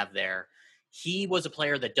person to have there. He was a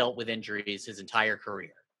player that dealt with injuries his entire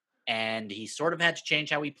career, and he sort of had to change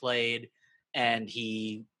how he played, and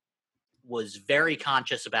he was very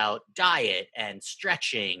conscious about diet and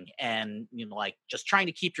stretching and, like, just trying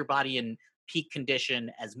to keep your body in peak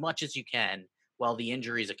condition as much as you can while the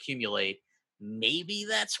injuries accumulate. Maybe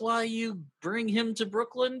that's why you bring him to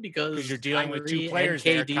Brooklyn, because you're dealing Kyrie with two players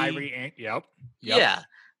there, Kyrie and yep. Yeah.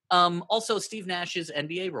 Also, Steve Nash is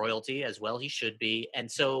NBA royalty as well. He should be.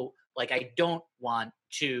 And so, like, I don't want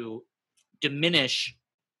to diminish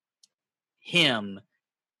him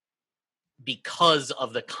because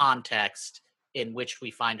of the context in which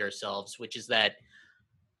we find ourselves, which is that,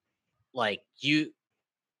 like,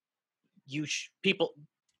 people,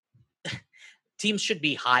 teams should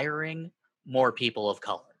be hiring more people of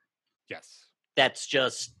color. Yes. That's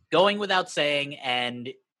just going without saying. And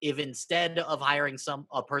if instead of hiring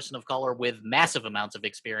a person of color with massive amounts of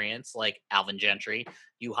experience, like Alvin Gentry,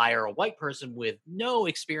 you hire a white person with no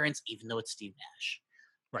experience, even though it's Steve Nash,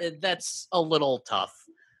 right, that's a little tough.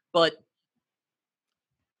 But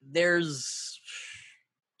there's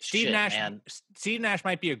Steve Nash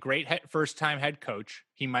might be a great first-time head coach.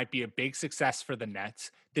 He might be a big success for the Nets.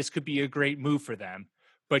 This could be a great move for them.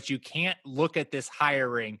 But you can't look at this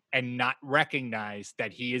hiring and not recognize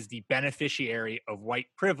that he is the beneficiary of white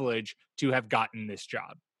privilege to have gotten this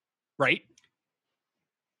job, right?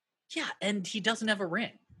 Yeah, and he doesn't have a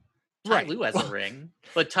ring. Ty Lue has a ring,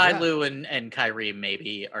 but Ty Lue and Kyrie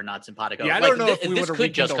maybe are not simpatico. Yeah, I don't know if we this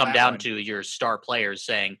could just come down to your star players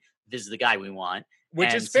saying, "This is the guy we want,"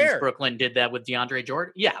 which is fair. Brooklyn did that with DeAndre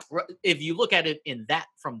Jordan. Yeah, if you look at it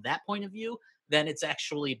from that point of view, then it's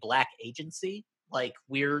actually black agency. Like,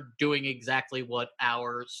 we're doing exactly what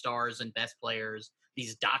our stars and best players,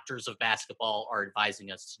 these doctors of basketball, are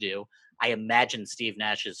advising us to do. I imagine Steve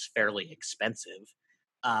Nash is fairly expensive.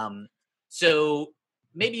 So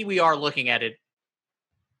maybe we are looking at it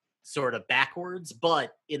sort of backwards,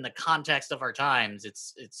 but in the context of our times,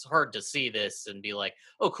 it's hard to see this and be like,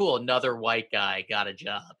 "Oh, cool, another white guy got a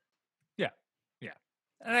job." Yeah.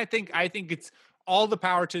 And I think it's all the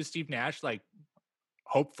power to Steve Nash. Like,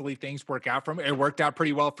 hopefully things work out for him. It worked out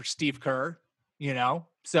pretty well for Steve Kerr,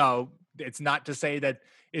 so it's not to say that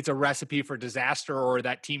it's a recipe for disaster or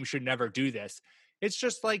that team should never do this. It's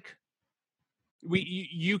just like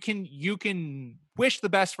you can wish the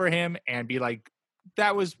best for him and be like,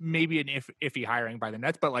 that was maybe an iffy hiring by the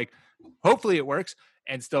Nets, but like, hopefully it works,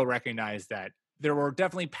 and still recognize that there were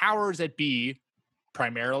definitely powers that be,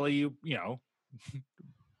 primarily,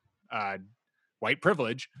 white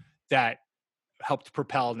privilege, that helped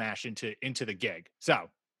propel Nash into the gig. So,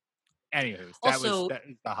 anywho, that was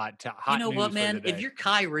the hot. You know news what, for man? the day. If you're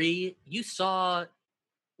Kyrie, you saw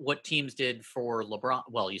what teams did for LeBron.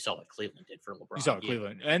 Well, you saw what Cleveland did for LeBron. You saw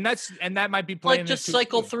Cleveland, and that might be playing. Like, just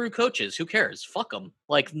cycle through coaches. Who cares? Fuck them.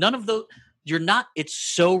 Like, none of those. You're not. It's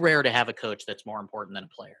so rare to have a coach that's more important than a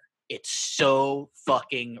player. It's so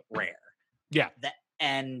fucking rare. Yeah.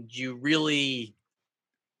 And you really,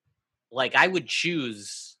 like, I would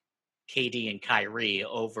choose KD and Kyrie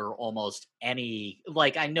over almost any.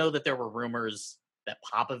 Like, I know that there were rumors that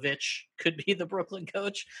Popovich could be the Brooklyn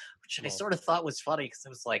coach, which I sort of thought was funny because it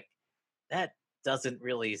was like, that doesn't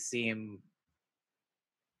really seem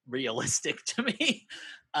realistic to me.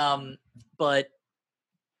 But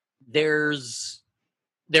there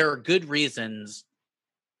are good reasons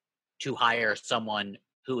to hire someone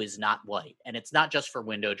who is not white. And it's not just for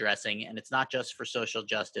window dressing, and it's not just for social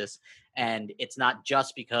justice, and it's not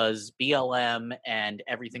just because BLM and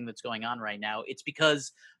everything that's going on right now. It's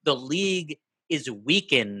because the league is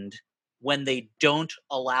weakened when they don't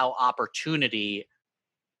allow opportunity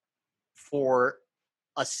for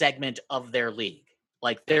a segment of their league.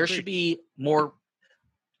 Like, there should be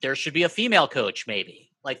a female coach,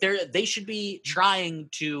 maybe. Like, they should be trying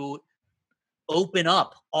to open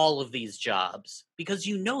up all of these jobs, because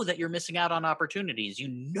you know that you're missing out on opportunities.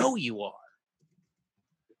 You are.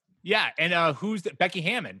 Yeah, and who's Becky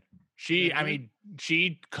Hammon? She, I mean,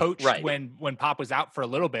 she coached when Pop was out for a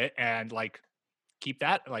little bit, and like, keep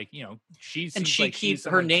that, like,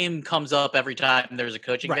 her name comes up every time there's a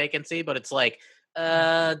coaching vacancy, but it's like,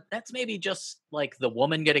 that's maybe just like the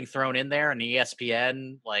woman getting thrown in there on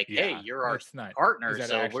ESPN, like, hey, you're our partner,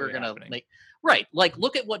 so we're gonna make like,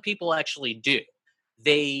 look at what people actually do.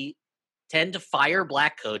 They tend to fire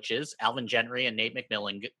black coaches. Alvin Gentry and Nate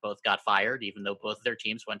McMillan both got fired, even though both of their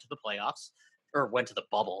teams went to the playoffs, or went to the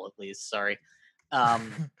bubble at least. Sorry.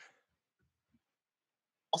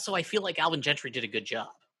 Also, I feel like Alvin Gentry did a good job.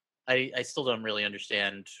 I still don't really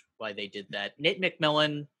understand why they did that. Nate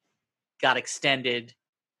McMillan got extended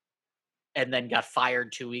and then got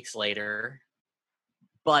fired 2 weeks later.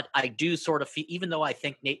 But I do sort of feel, even though I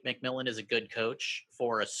think Nate McMillan is a good coach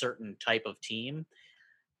for a certain type of team,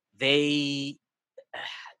 that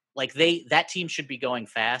team should be going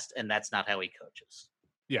fast, and that's not how he coaches.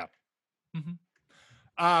 Yeah.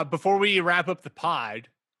 Mm-hmm. Before we wrap up the pod,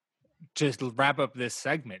 just wrap up this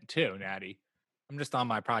segment too, Natty. I'm just on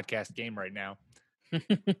my podcast game right now.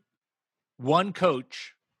 One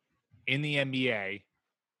coach in the NBA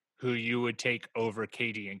who you would take over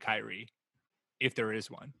KD and Kyrie, if there is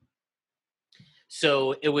one.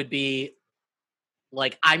 So it would be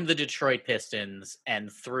like, I'm the Detroit Pistons,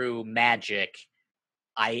 and through magic,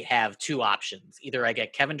 I have two options. Either I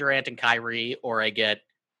get Kevin Durant and Kyrie, or I get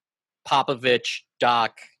Popovich,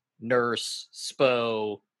 Doc, Nurse,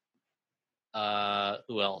 Spo.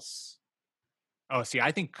 Who else? Oh, see,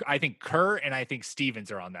 I think Kerr and I think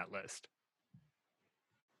Stevens are on that list.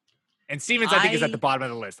 And Stevens, I think, is at the bottom of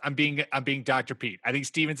the list. I'm being Dr. Pete. I think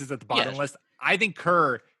Stevens is at the bottom of the list. I think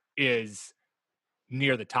Kerr is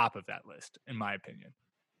near the top of that list, in my opinion.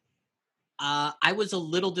 I was a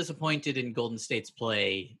little disappointed in Golden State's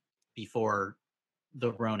play before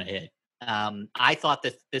the Rona hit. I thought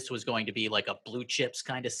that this was going to be like a blue chips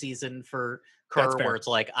kind of season for Kerr, where it's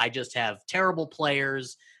like, I just have terrible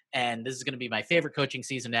players, and this is going to be my favorite coaching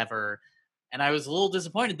season ever. And I was a little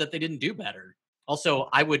disappointed that they didn't do better. Also,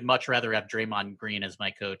 I would much rather have Draymond Green as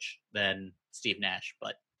my coach than Steve Nash,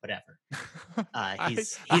 but whatever.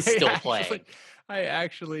 He's still playing. I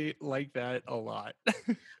actually like that a lot.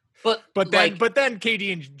 But then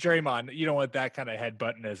KD and Draymond, you don't want that kind of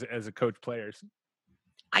headbutting as a coach players.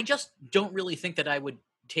 I just don't really think that I would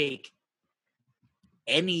take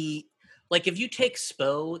any. Like, if you take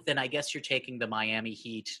Spo, then I guess you're taking the Miami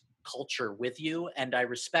Heat culture with you, and I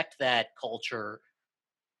respect that culture.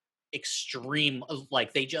 Extreme,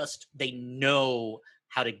 like, they know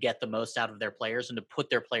how to get the most out of their players and to put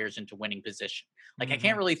their players into winning position. Like, I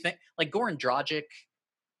can't really think, like, Goran Dragic,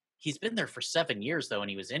 he's been there for 7 years though, and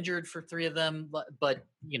he was injured for 3 of them, but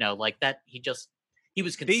like that, he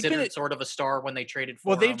was considered sort of a star when they traded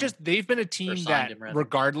for him. They've been a team that,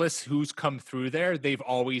 regardless who's come through there, they've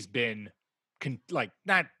always been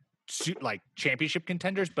not like championship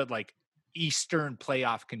contenders, but like Eastern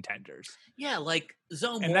playoff contenders. Yeah, like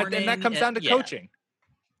Zoe And Morning. that comes down to coaching.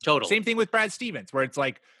 Totally. Same thing with Brad Stevens, where it's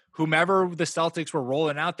like whomever the Celtics were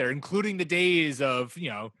rolling out there, including the days of,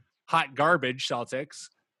 hot garbage Celtics,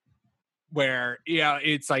 where,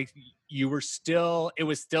 it's like it was still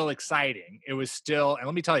exciting. It was still, and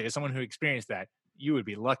let me tell you, as someone who experienced that, you would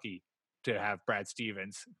be lucky to have Brad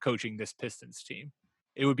Stevens coaching this Pistons team.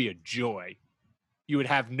 It would be a joy. You would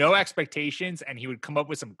have no expectations, and he would come up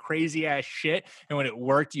with some crazy ass shit. And when it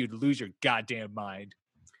worked, you'd lose your goddamn mind.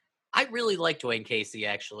 I really like Dwayne Casey,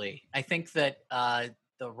 actually. I think that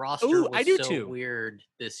the roster was so weird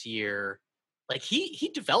this year. Like,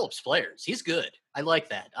 he develops players. He's good. I like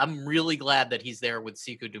that. I'm really glad that he's there with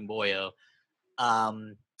Sekou Doumbouya.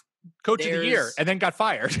 Coach of the year, and then got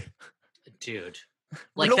fired. Dude.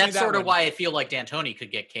 Like, that's sort of why I feel like D'Antoni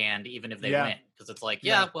could get canned even if they win. Because it's like,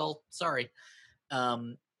 well, sorry.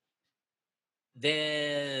 No,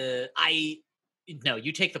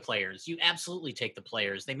 you take the players. You absolutely take the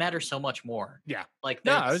players. They matter so much more. Yeah. Like,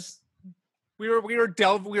 we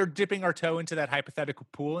were dipping our toe into that hypothetical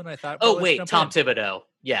pool, and I thought, oh wait, Tom Thibodeau.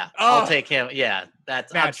 Yeah, I'll take him. Yeah,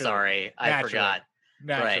 that's. I'm sorry, I forgot.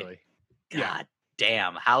 Naturally, right. God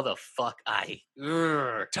damn, how the fuck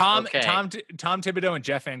Tom Thibodeau and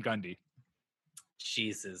Jeff Van Gundy.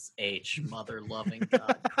 Jesus H, mother loving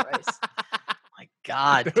God Christ. My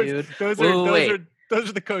God, dude. Those are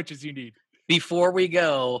the coaches you need. Before we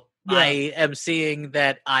go, I am seeing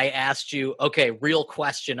that I asked you, okay, real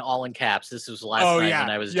question, all in caps. This was last night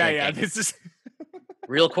when I was drinking. Yeah, this is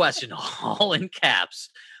real question, all in caps.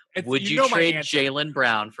 Would you trade Jaylen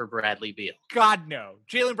Brown for Bradley Beal? God, no.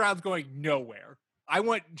 Jaylen Brown's going nowhere. I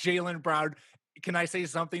want Jaylen Brown. Can I say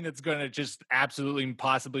something that's going to just absolutely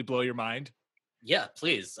possibly blow your mind? Yeah,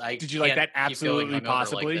 please. Did you like that? Absolutely,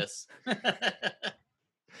 possibly.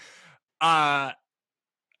 Like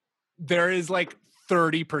there is like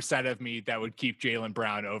 30% of me that would keep Jaylen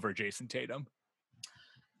Brown over Jason Tatum.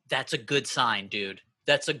 That's a good sign, dude.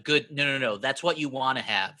 That's a good no. That's what you want to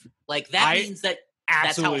have. Like that means that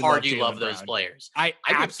that's how hard you love those players. I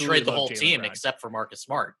would trade the whole team except for Marcus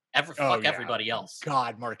Smart. Everybody else.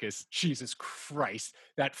 God, Marcus. Jesus Christ.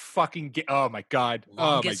 That fucking oh my God.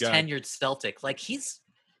 Longest tenured Celtic. Like he's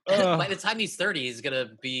by the time he's 30, he's gonna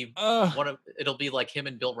be it'll be like him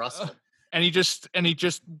and Bill Russell. And he just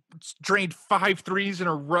drained 5 threes in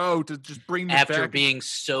a row to just bring them after back. Being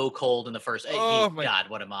so cold in the first. God,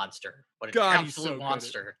 what a monster! What an absolute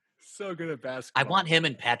monster! So good at basketball. I want him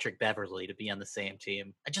and Patrick Beverley to be on the same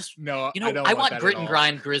team. I want Grit and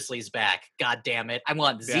Grind Grizzlies back. God damn it! I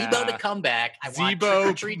want Zebo to come back. I want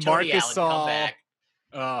Trick-or-Treat Tony Allen to come back.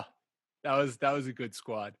 That was a good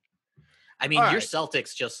squad. I mean, your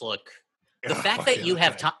Celtics just look. The fact that you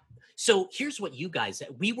have time. So here's what you guys.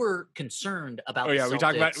 We were concerned about. Oh yeah, we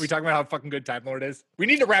talking about how fucking good Time Lord is. We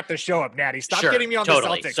need to wrap the show up, Natty. Stop getting me on the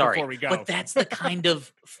Celtics before we go. But that's the kind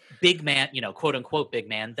of big man, quote unquote big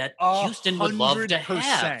man that Houston would love to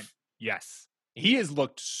have. Yes, he has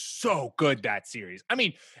looked so good that series. I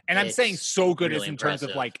mean, and I'm saying so good really in terms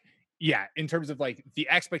of like, in terms of like the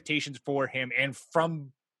expectations for him and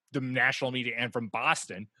from the national media and from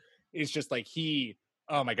Boston, it's just like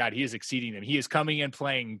oh my God, he is exceeding them. He is coming in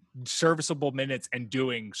playing serviceable minutes and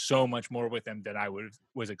doing so much more with them than I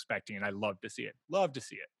was expecting. And I love to see it. Love to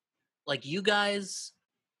see it. Like you guys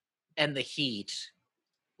and the Heat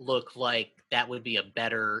look like that would be a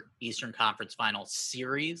better Eastern Conference Finals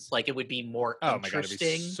series. Like it would be more interesting. My God, it'd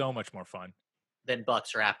be so much more fun than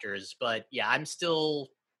Bucks Raptors. But yeah,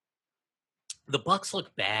 the Bucks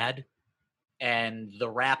look bad and the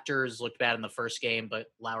Raptors looked bad in the first game, but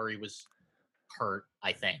Lowry was hurt,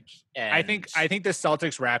 I think. And I think the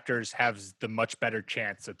Celtics Raptors have the much better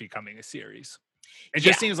chance of becoming a series. It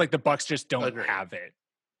just seems like the Bucks just don't have it.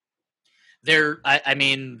 I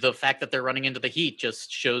mean, the fact that they're running into the Heat just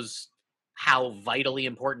shows how vitally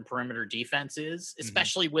important perimeter defense is,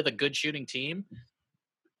 especially with a good shooting team.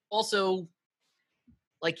 Also,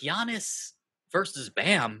 like Giannis versus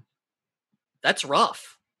Bam, that's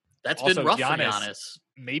rough. That's been rough for Giannis.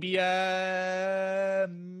 Maybe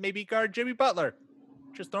guard Jimmy Butler.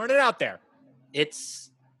 Just throwing it out there.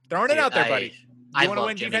 Throwing it out there, buddy. You want to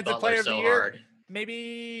win Jimmy Defensive Butler Player of the so Year? hard.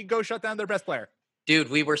 Maybe go shut down their best player.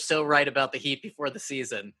 Dude, we were so right about the Heat before the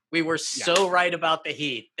season. We were so right about the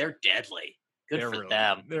Heat. They're deadly. Good for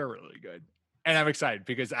them. They're really good. And I'm excited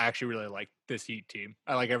because I actually really like this Heat team.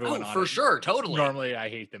 I like everyone on it. For sure. Totally. Normally, I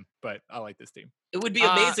hate them, but I like this team. It would be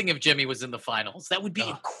amazing if Jimmy was in the finals. That would be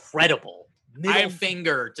incredible. Middle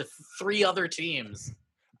finger to 3 other teams.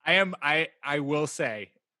 I will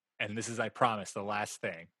say, and this is, I promise, the last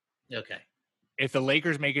thing. Okay. if the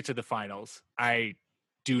Lakers make it to the finals, I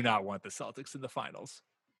do not want the Celtics in the finals.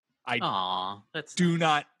 I do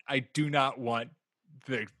not want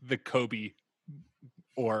the Kobe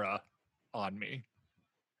aura on me.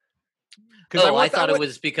 I thought it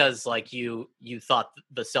was because like you thought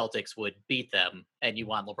the Celtics would beat them and you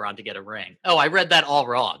want LeBron to get a ring. Oh, I read that all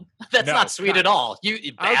wrong. That's not sweet at all.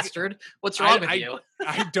 You bastard. What's wrong with you?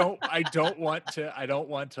 I don't want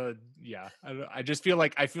to. Yeah. I just feel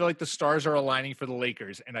like the stars are aligning for the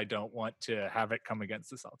Lakers and I don't want to have it come against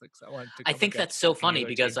the Celtics. I think that's so funny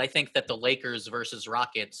because I think that the Lakers versus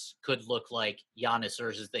Rockets could look like Giannis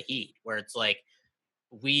versus the Heat, where it's like,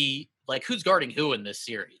 who's guarding who in this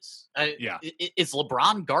series? Is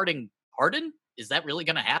LeBron guarding Harden? Is that really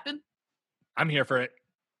going to happen? I'm here for it.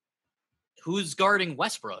 Who's guarding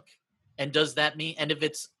Westbrook? And does that mean? And if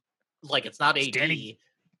it's like it's not AD, Danny?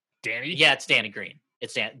 Yeah, it's Danny Green.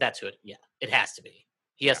 That's who. Yeah, it has to be.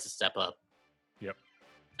 He has to step up. Yep.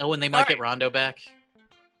 Oh, and they might get Rondo back.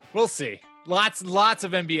 We'll see. Lots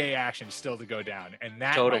of NBA action still to go down, and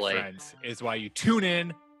that, my friends, is why you tune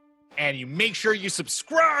in. And you make sure you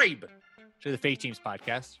subscribe to the Fake Teams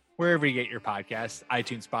podcast, wherever you get your podcasts,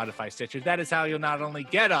 iTunes, Spotify, Stitcher. That is how you'll not only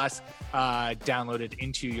get us downloaded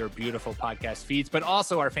into your beautiful podcast feeds, but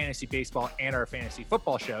also our fantasy baseball and our fantasy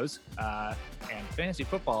football shows. And fantasy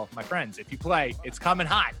football, my friends, if you play, it's coming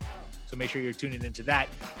hot. So make sure you're tuning into that.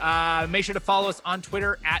 Make sure to follow us on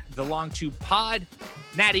Twitter at TheLongTubePod.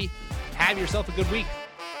 Natty, have yourself a good week.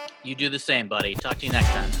 You do the same, buddy. Talk to you next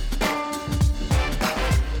time.